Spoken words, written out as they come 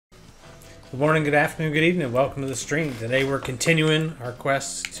Good morning, good afternoon, good evening. Welcome to the stream. Today we're continuing our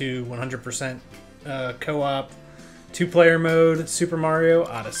quest to 100% co-op, two-player mode, Super Mario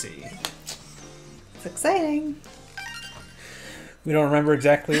Odyssey. It's exciting. We don't remember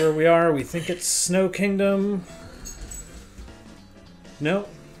exactly where we are. We think it's Snow Kingdom. No.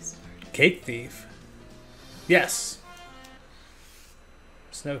 Cake Thief. Yes.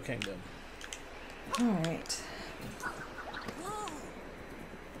 Snow Kingdom. Alright.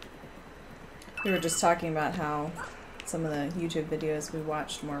 We were just talking about how some of the YouTube videos we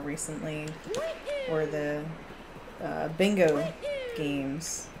watched more recently were the bingo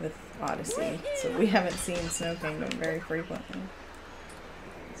games with Odyssey. So we haven't seen Snow Kingdom very frequently.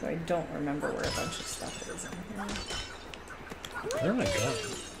 So I don't remember where a bunch of stuff is in here. Where am I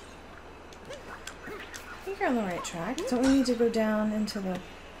going? I think you're on the right track. Don't we need to go down into the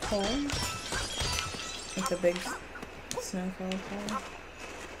hole? Like the big snowfall hole?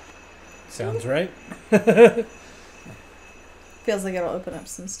 Sounds right. Feels like it'll open up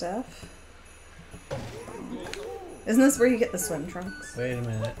some stuff. Isn't this where you get the swim trunks? Wait a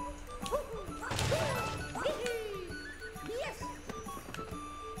minute.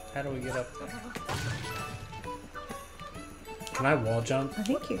 How do we get up there? Can I wall jump? I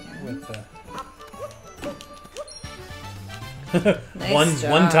think you can. With the Nice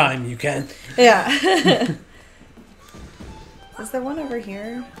one job. time you can. Yeah. Is there one over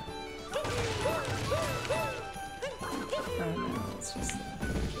here? Oh no, it's just...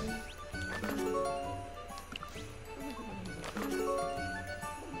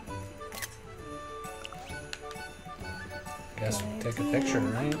 Guess we take a picture,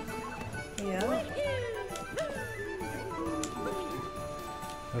 right? Yeah.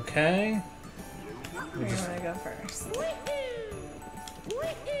 Okay. Where do you want to go first?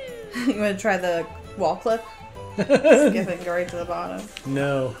 You want to try the wall clip? Skip it and go right to the bottom?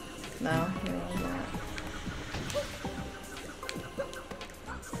 No. No? You don't want to do that.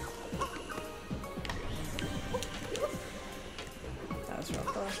 That was real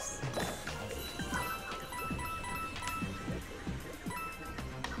close.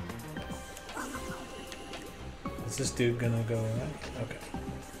 Is this dude gonna go away? Okay.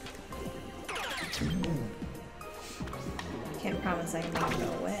 Can't promise I can make it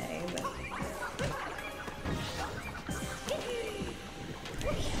go away, but...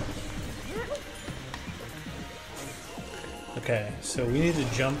 Okay, so we need to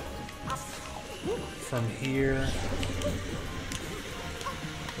jump from here.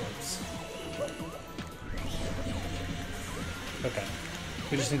 Whoops. Okay.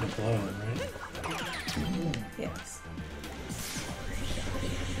 We just need to blow him, right? Yes.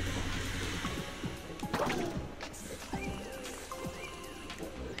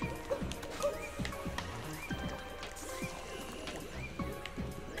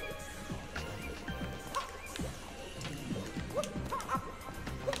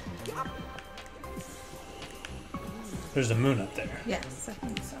 There's a moon up there. Yes, I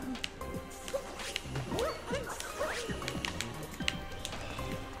think so.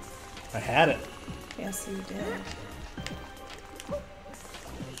 I had it. Yes, you did.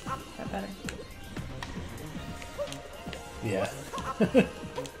 That better. Yeah.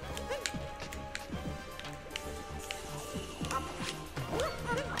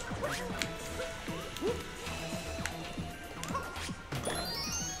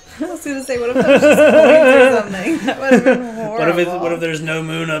 I was gonna say, what if that was just points or something? That would have been horrible. What if there's no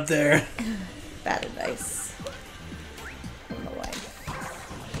moon up there? Bad advice from the wife.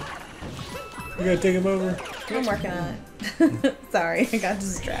 We gotta take him over. I'm working on it. Sorry, I got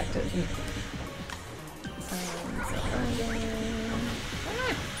distracted.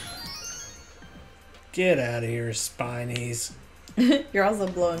 Get out of here, Spinies. You're also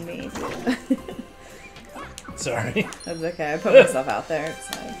blowing me. Sorry. That's okay. I put myself out there. It's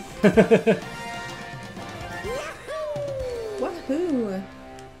fine. Woohoo!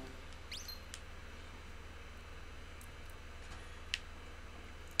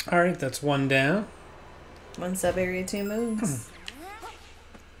 Alright, that's one down. One sub area, two moves.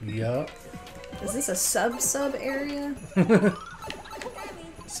 Yup. Is this a sub area?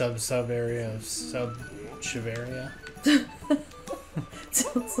 Sub area of sub Chiveria.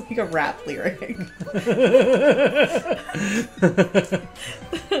 Sounds like a rap lyric.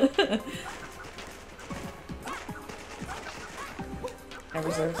 I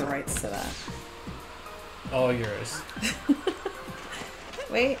reserve the rights to that. All yours.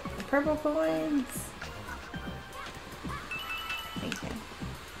 Wait, the purple coins. Thank you.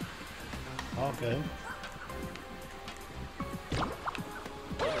 All good.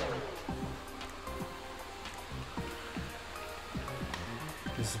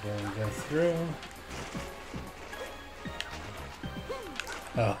 is where we go through.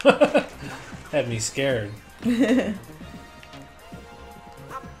 Oh, had me scared.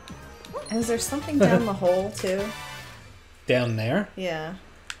 Is there something down the hole too? Down there? Yeah.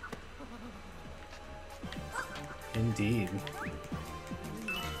 Indeed.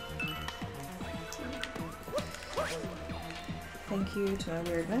 Thank you to my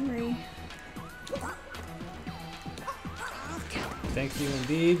weird memory. Thank you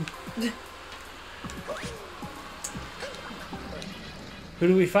indeed. Who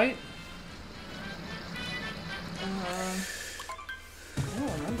do we fight? I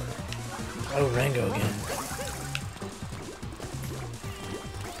don't remember. Oh, Rango again.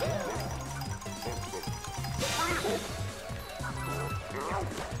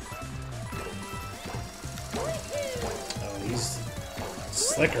 Oh, he's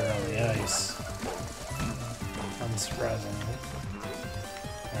slicker on the ice. Unsurprisingly.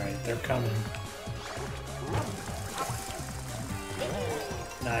 Alright, they're coming.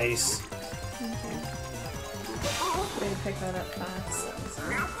 Nice. Thank you. Way to pick that up fast.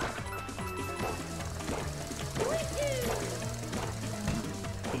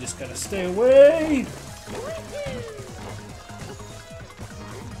 We just gotta stay away!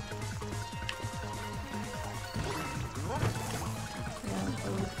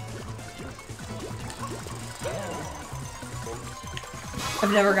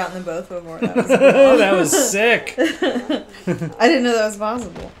 I've never gotten them both before. That was That was sick! I didn't know that was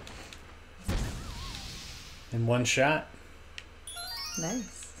possible. In one shot.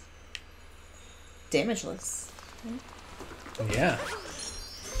 Nice. Damageless. Yeah.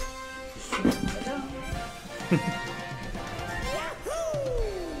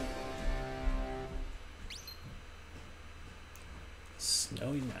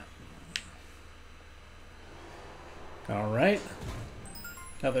 Snowy Mountain. Alright.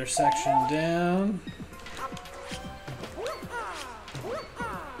 Another section down.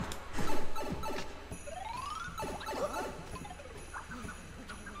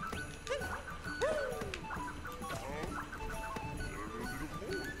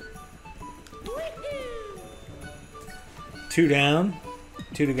 Two down,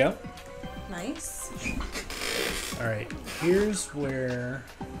 two to go. Nice. Alright, here's where...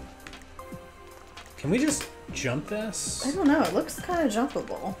 Can we just jump this? I don't know. It looks kind of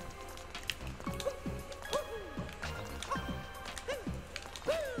jumpable.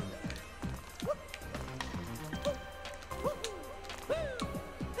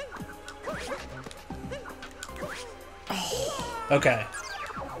 Okay.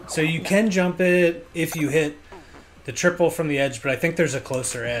 So you can jump it if you hit the triple from the edge, but I think there's a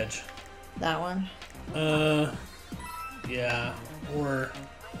closer edge. That one. Yeah. Or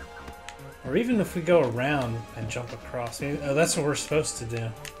even if we go around and jump across. Oh, that's what we're supposed to do.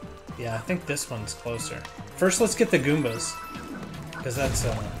 Yeah, I think this one's closer. First, let's get the Goombas. Because that's,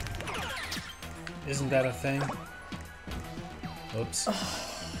 isn't that a thing? Oops.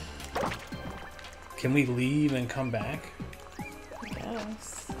 Can we leave and come back? I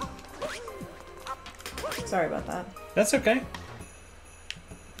guess. Sorry about that. That's okay.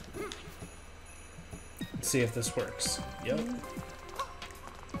 Let's see if this works. Yep.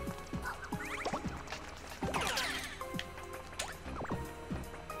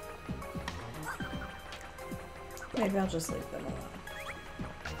 Maybe I'll just leave them alone.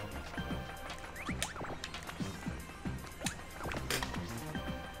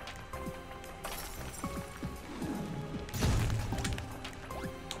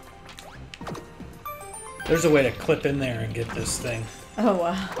 There's a way to clip in there and get this thing Oh,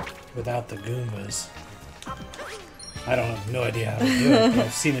 wow. without the Goombas. I don't have no idea how to do it, but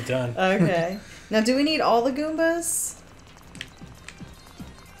I've seen it done. Okay. Now, do we need all the Goombas?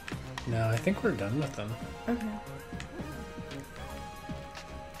 No, I think we're done with them. Okay.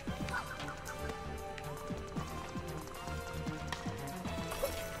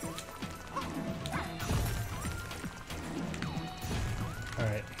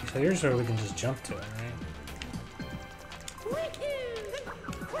 Alright, so here's where we can just jump to it, right?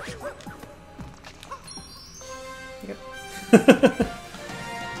 Yep.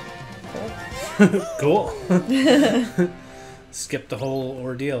 Cool. Skip the whole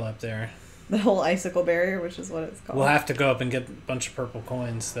ordeal up there. The whole icicle barrier, which is what it's called. We'll have to go up and get a bunch of purple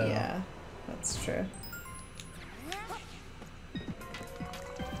coins, though. Yeah, that's true.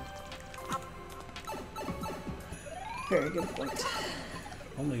 Very good point.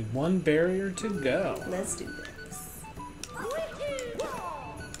 Only one barrier to go. Let's do this.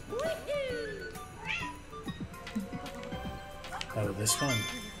 Oh, this one.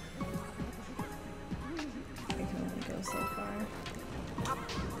 I can only go so far.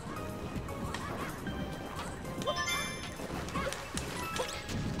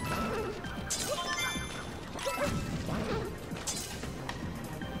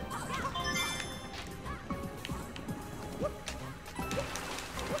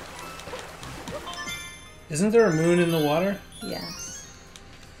 Isn't there a moon in the water? Yes.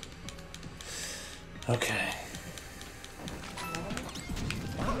 Okay.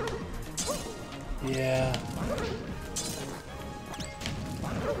 Yeah.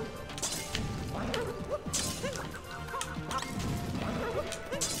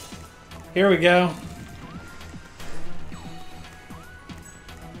 Here we go.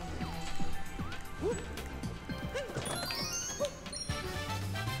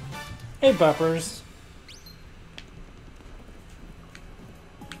 Hey, buppers.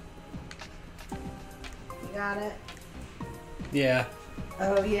 You got it? Yeah.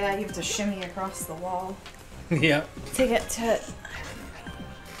 Oh, yeah, you have to shimmy across the wall Yep. to get to it.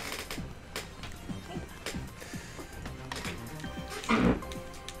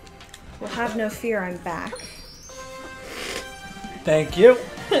 Well, have no fear, I'm back. Thank you.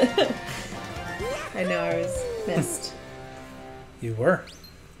 I know I was missed. You were.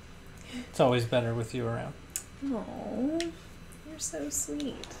 It's always better with you around. Oh, you're so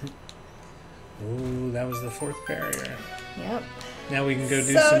sweet. Ooh, that was the 4th barrier. Yep. Now we can go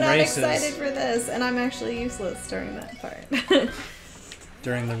do so some not races. excited for this, and I'm actually useless during that part.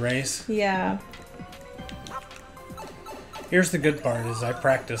 During the race. Yeah. Here's the good part: is I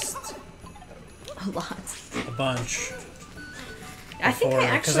practiced A lot. a bunch I think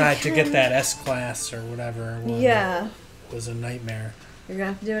I because actually I had to get that S class or whatever. One Yeah. that was a nightmare. You're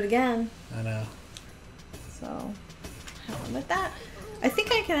gonna have to do it again. I know. So, have fun with that. I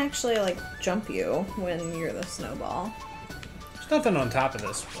think I can actually, like, jump you when you're the snowball. There's nothing on top of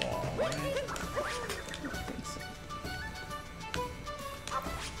this wall, right? I think so.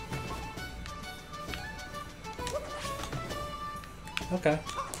 Okay.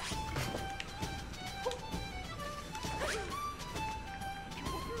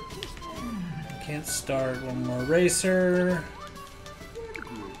 Can't start one more racer.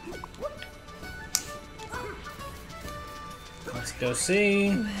 Let's go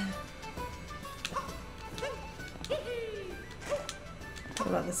see. What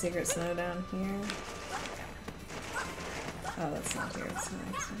about the secret snow down here? Oh, that's not here. It's the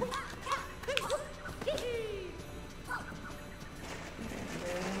next one.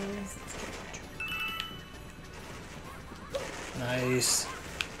 There it is. Nice.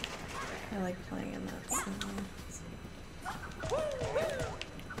 I like playing in that snow.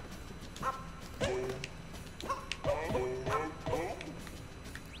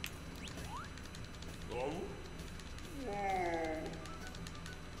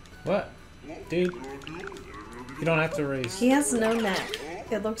 What? Dude, you don't have to race. He has no neck.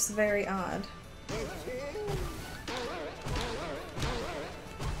 It looks very odd.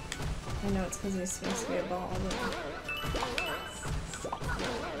 I know it's because he's supposed to be a ball, but...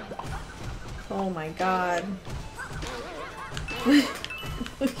 Oh my god.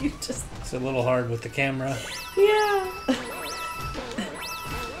 You just... It's a little hard with the camera. Yeah!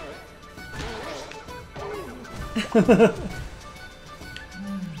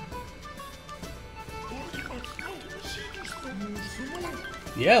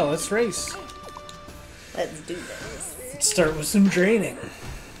 Yeah, let's race. Let's do this. Let's start with some draining.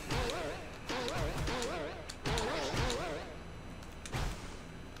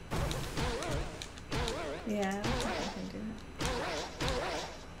 Yeah, I think I can do it.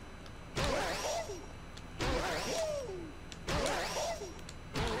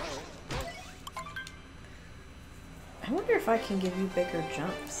 I wonder if I can give you bigger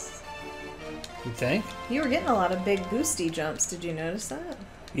jumps. You think? You were getting a lot of big boosty jumps. Did you notice that?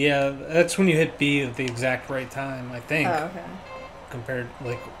 Yeah, that's when you hit B at the exact right time, I think. Oh, okay. Compared,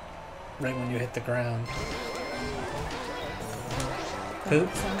 like, right when you hit the ground.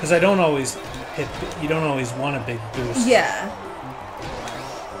 Because I don't always hit, you don't always want a big boost. Yeah.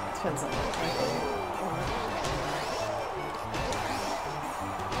 Depends on what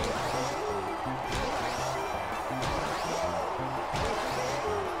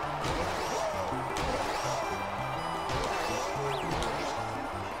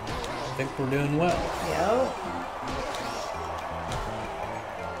I think we're doing well. Yep.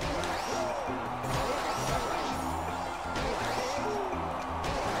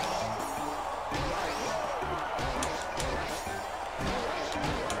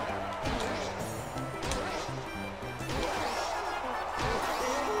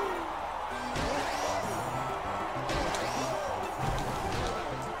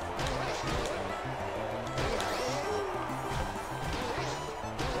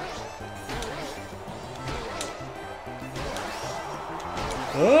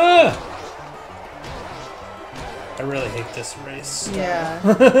 Ah! I really hate this race. Yeah.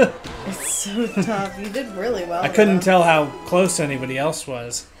 It's so tough. You did really well. I couldn't though. tell how close anybody else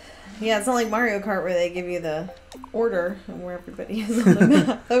was. Yeah, it's not like Mario Kart where they give you the order and where everybody is on the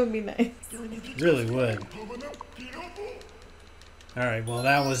map. That would be nice. Really would. Alright, well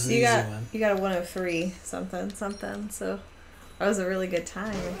that was the easy one. You got a 103 something something, so that was a really good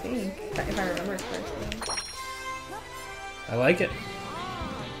time, I think, if I remember correctly. I like it.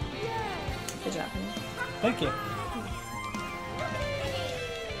 Good job, man. Thank you.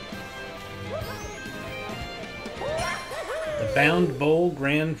 The Bound Bowl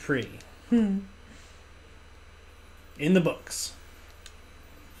Grand Prix. In the books.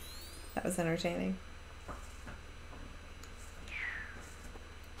 That was entertaining.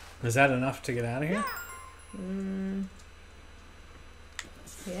 Is that enough to get out of here?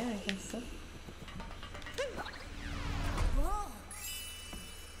 Yeah, I guess so.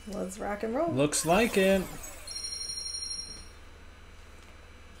 Let's rock and roll. Looks like it.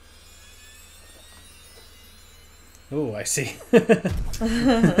 Oh, I see.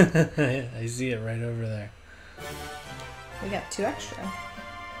 I see it right over there. We got 2 extra.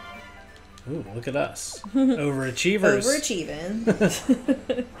 Ooh, look at us. Overachievers.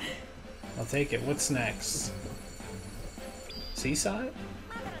 Overachieving. I'll take it. What's next? Seaside?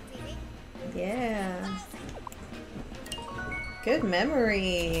 Yeah. Good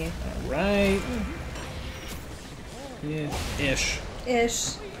memory. Alright. Yeah. Ish.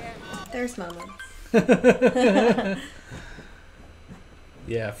 Ish. There's moments.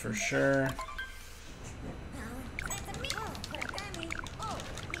 Yeah, for sure.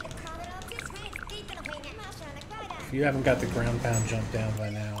 If you haven't got the ground pound jump down by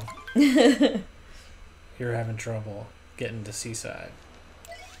now, you're having trouble getting to Seaside.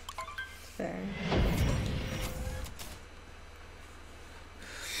 Fair.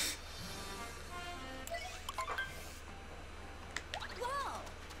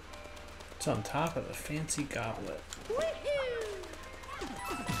 It's on top of the fancy goblet.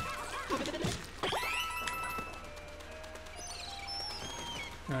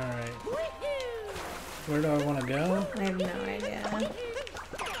 Alright. Where do I want to go? I have no idea.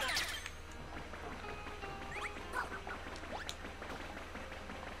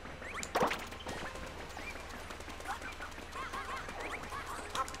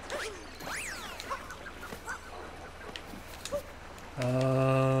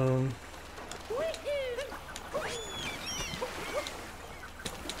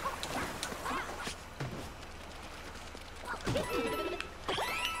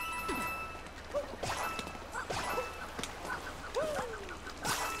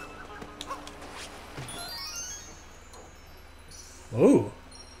 Ooh.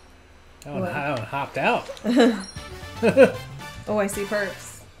 That one hopped out. Oh, I see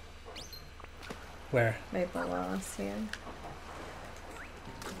perps. Where? Right below us here.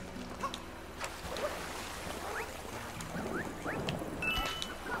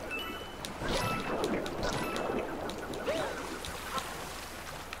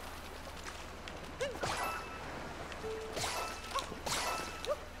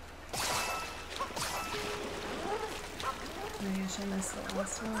 I missed the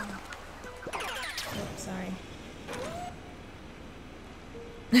last one. Oops, sorry.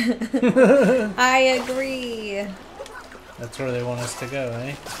 I agree. That's where they want us to go,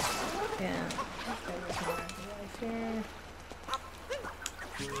 eh? Yeah.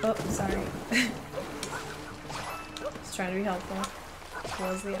 Oh, sorry. Just trying to be helpful.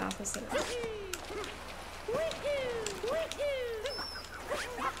 Was the opposite.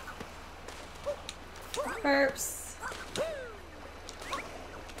 Perps.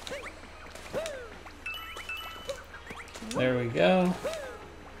 There we go.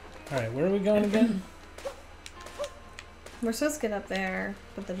 Alright, where are we going again? We're supposed to get up there,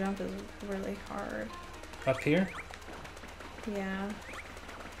 but the jump is really hard. Up here? Yeah.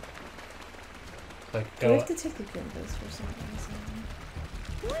 Like Do we go. have to take the Goombas for some reason?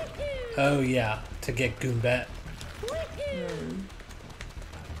 Oh yeah, to get Goombette.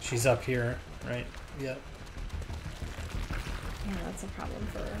 She's up here, right? Yep. Yeah, that's a problem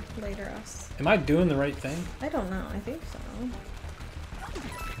for later us. Am I doing the right thing? I don't know. I think so.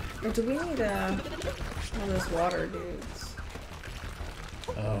 Or do we need one of those water dudes?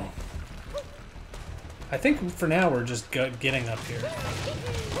 Oh. I think for now we're just getting up here.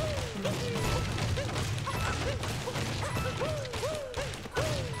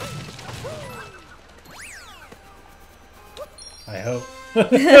 I hope.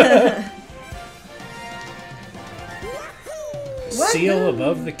 Seal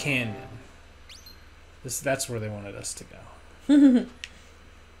above the canyon. That's where they wanted us to go.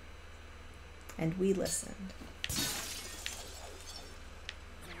 And we listened.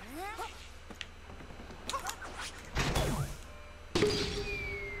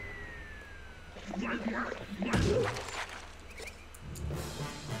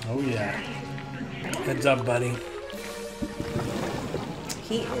 Oh yeah. Heads up, buddy.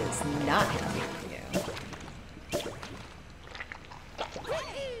 He is not happy with you.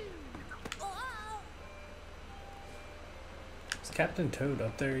 Is Captain Toad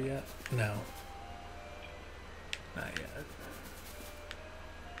up there yet? No. Not yet.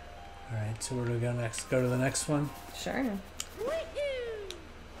 Alright, so where do we go next? Go to the next one? Sure.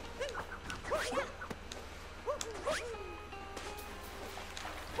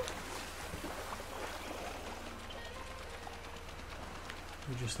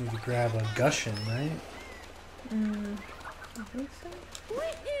 We just need to grab a Gushin, right? I think so.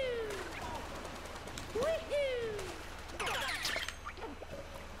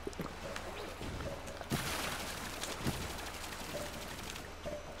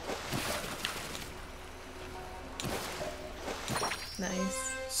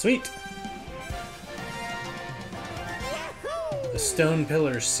 Nice. Sweet! The Stone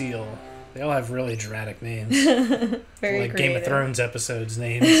Pillar Seal. They all have really dramatic names. Very like creative. Game of Thrones episodes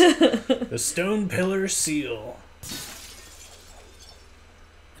names. The Stone Pillar Seal.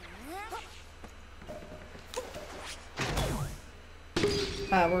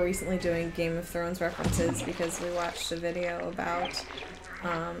 We're recently doing Game of Thrones references because we watched a video about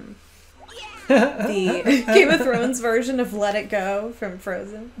the Game of Thrones version of Let It Go from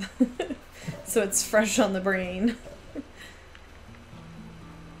Frozen. So it's fresh on the brain.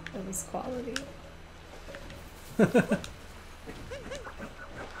 It was quality. Are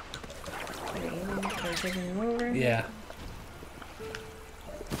you taking them over? Yeah.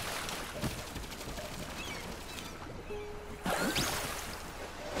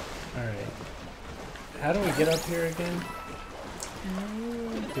 Alright. How do we get up here again?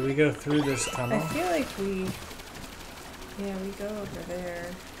 Do we go through this tunnel? I feel like we go over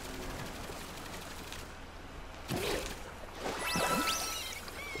there.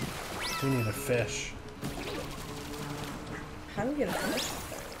 We need a fish. How do we get a fish?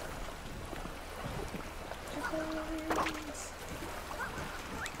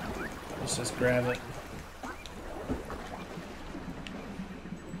 Let's just grab it.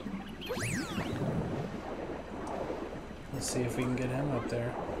 Let's see if we can get him up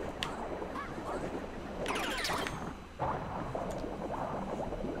there.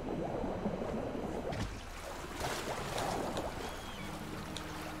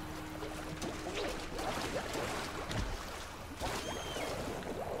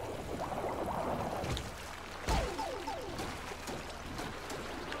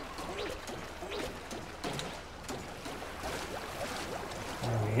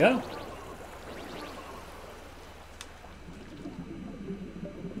 There we go.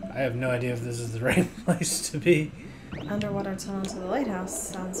 I have no idea if this is the right place to be. Underwater tunnel to the lighthouse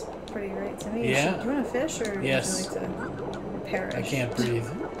sounds pretty great to me. Yeah. Do you want a fish or Yes. would you like to perish? I can't breathe.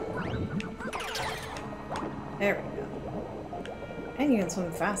 There we go. And you can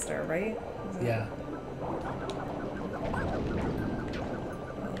swim faster, right? Yeah.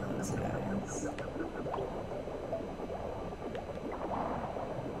 Those guys.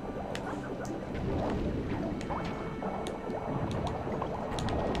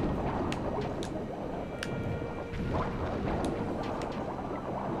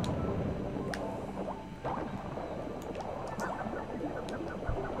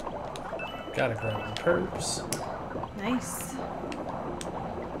 Gotta grab the perps. Nice.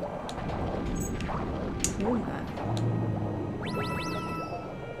 Ooh,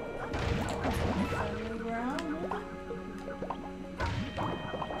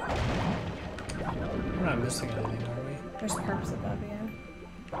 We're not missing anything, are we? there's perps above you.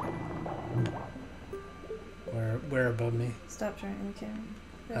 Where above me? Stop trying to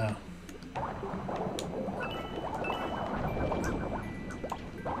Oh.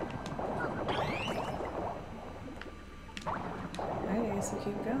 Alright, I guess we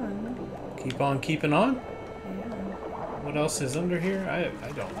keep going. Keep on keeping on? Yeah. What else is under here? I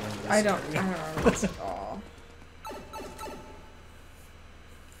don't remember this. I don't area. remember this at all.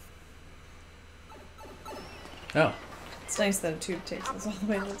 Oh. It's nice that a tube takes us all the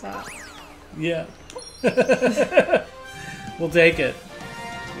way to the top. Yeah. We'll take it.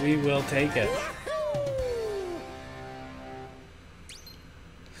 We will take it.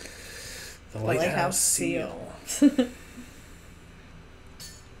 The lighthouse seal. Let's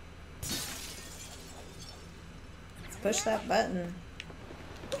push that button.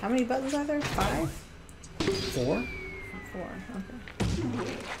 How many buttons are there? 5? 4? 4.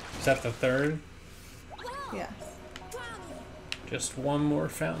 Okay. Is that the third? Yes. Just one more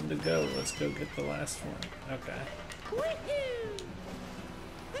fountain to go. Let's go get the last one. Okay.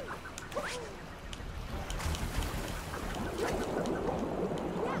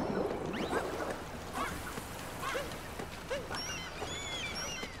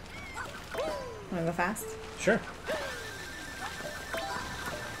 fast? Sure.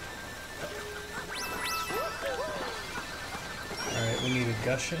 Alright, we need a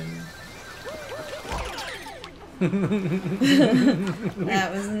gushing.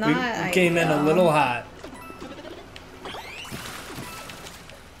 That was not. We came in a little hot.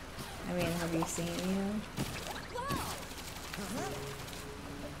 I mean, have you seen you?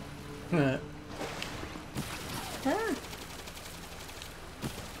 Ah.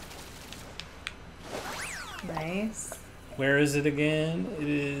 Nice. Where is it again? It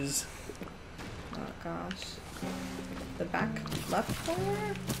is... Oh gosh. The back left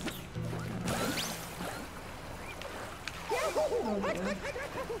corner? Oh dear.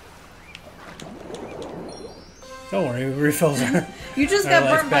 Don't worry, we refilled our... You just our got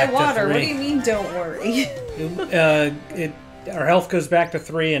life burnt by back to water. What 3. do you mean, don't worry? Our health goes back to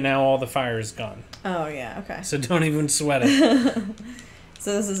 3, and now all the fire is gone. Oh, yeah, okay. So don't even sweat it.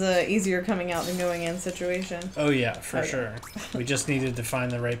 So this is a easier coming out than going in situation? Oh yeah, for Okay. sure. We just needed to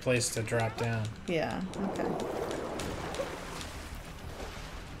find the right place to drop down. Yeah, okay.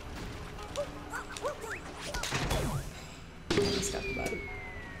 Just got the button.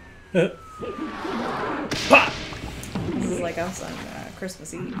 Pop! This is like us on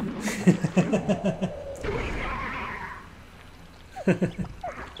Christmas Eve.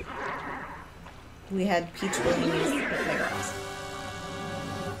 We had peach bellinis at my girls.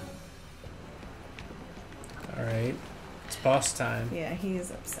 Alright. It's boss time. Yeah,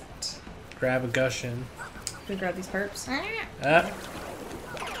 he's upset. Grab a gushing. Can we grab these perps? Ah!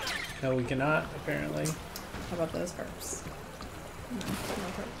 No, we cannot, apparently. How about those perps? No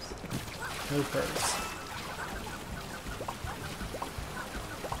perps. No perks.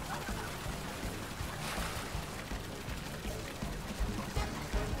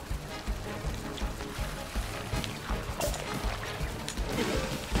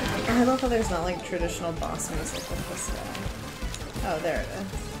 I love how there's not like traditional boss music with this guy. Oh, there it is.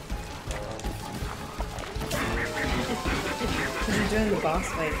 Because you're doing the boss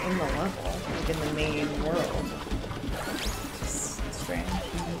fight in the level, like in the main world. Just strange.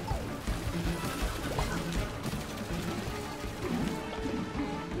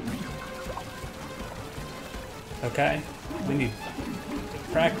 Okay. We need to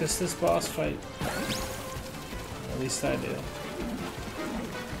practice this boss fight. At least I do.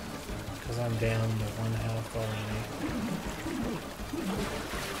 Because I'm down to 1 health already.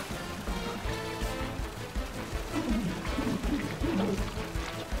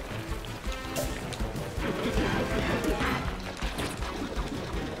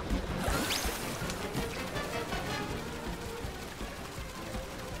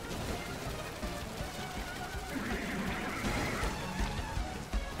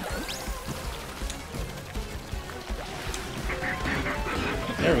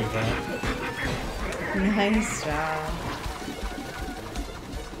 There we go. Nice job.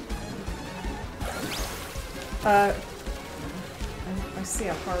 I see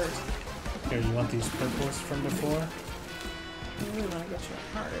a heart. Here, you want these purples from before? I really want to get you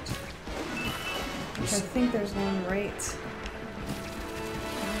a heart. Which I think there's one right.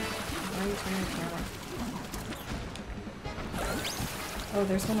 Why are you turning the camera? Oh,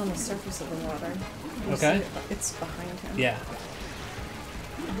 there's one on the surface of the water. You Okay. see it? It's behind him. Yeah.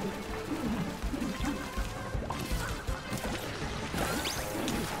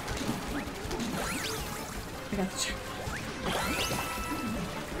 I got the check.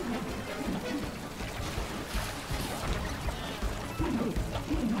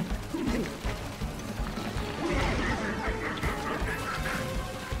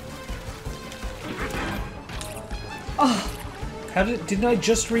 Oh! How didn't I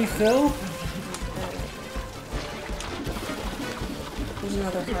just refill? There's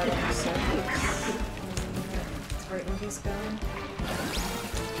another heart on the surface. It's right where he's going.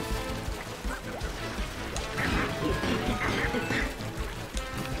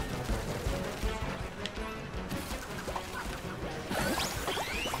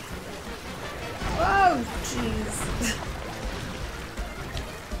 Oh, jeez.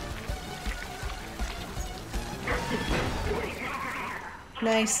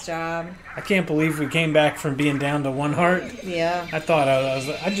 Nice job. I can't believe we came back from being down to 1 heart. Yeah. I thought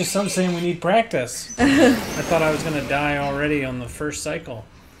I'm saying we need practice. I thought I was gonna die already on the first cycle.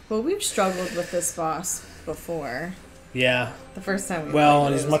 Well, we've struggled with this boss before. Yeah. The first time we Well, played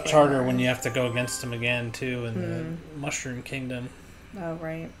and it he's was much quite harder hard. when you have to go against him again too in the Mushroom Kingdom. Oh,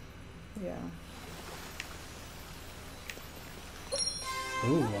 right. Yeah.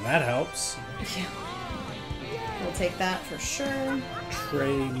 Ooh, well that helps. Yeah. We'll take that for sure.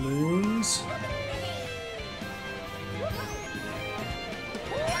 Trey Moons.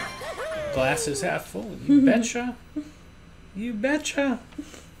 Glass is half full. You betcha. You betcha.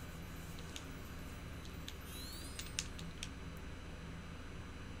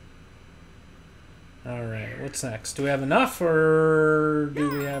 Alright, what's next? Do we have enough or do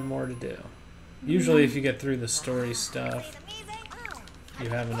we have more to do? Usually if you get through the story stuff, you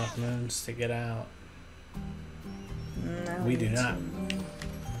have enough moons to get out. No, We do not.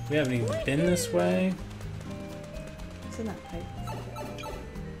 We haven't even been this way. What's in that pipe?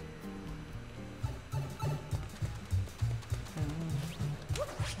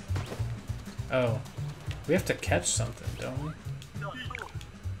 Oh. We have to catch something, don't we?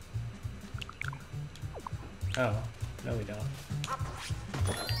 Oh. No, we don't.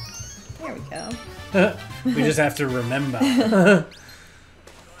 There we go. We just have to remember.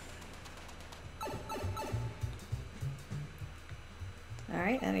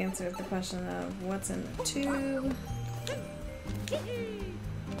 Alright, that answers the question of what's in the tube.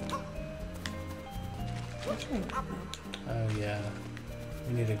 Oh, yeah.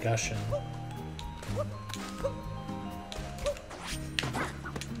 We need a gushin.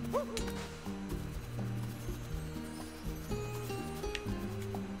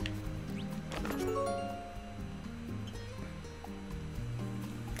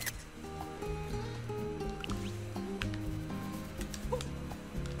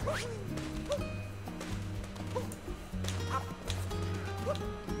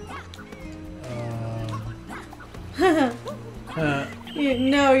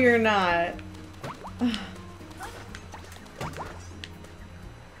 No, you're not.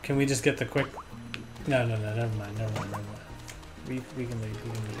 Can we just get the quick... No, never mind. We can leave, we can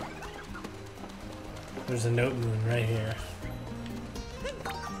leave. There's a note moon right here.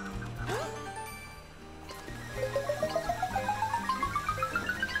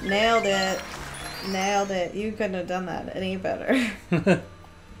 Nailed it. Nailed it. You couldn't have done that any better.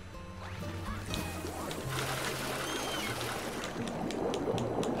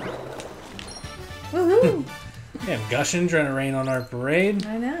 Woohoo! Yeah, Gushin trying to rain on our parade.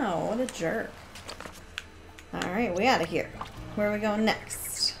 I know. What a jerk. Alright, we out of here. Where are we going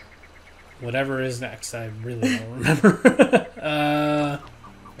next? Whatever is next, I really don't remember.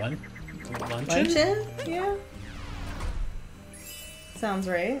 Luncheon? Luncheon? Yeah. Sounds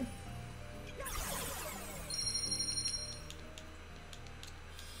right.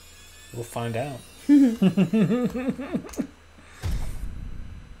 We'll find out.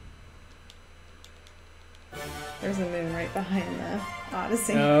 There's a moon right behind the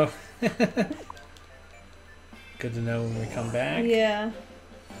Odyssey. Oh. Good to know when we come back. Yeah.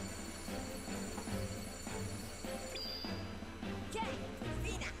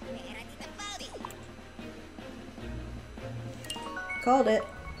 Called it.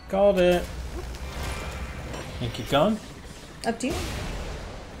 Called it. You keep going? Up to you.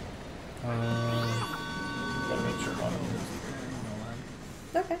 Gotta make sure one of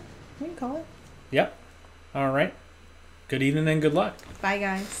them. Okay. We can call it. Yep. Alright. Good evening and good luck. Bye,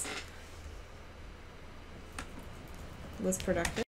 guys. Was productive.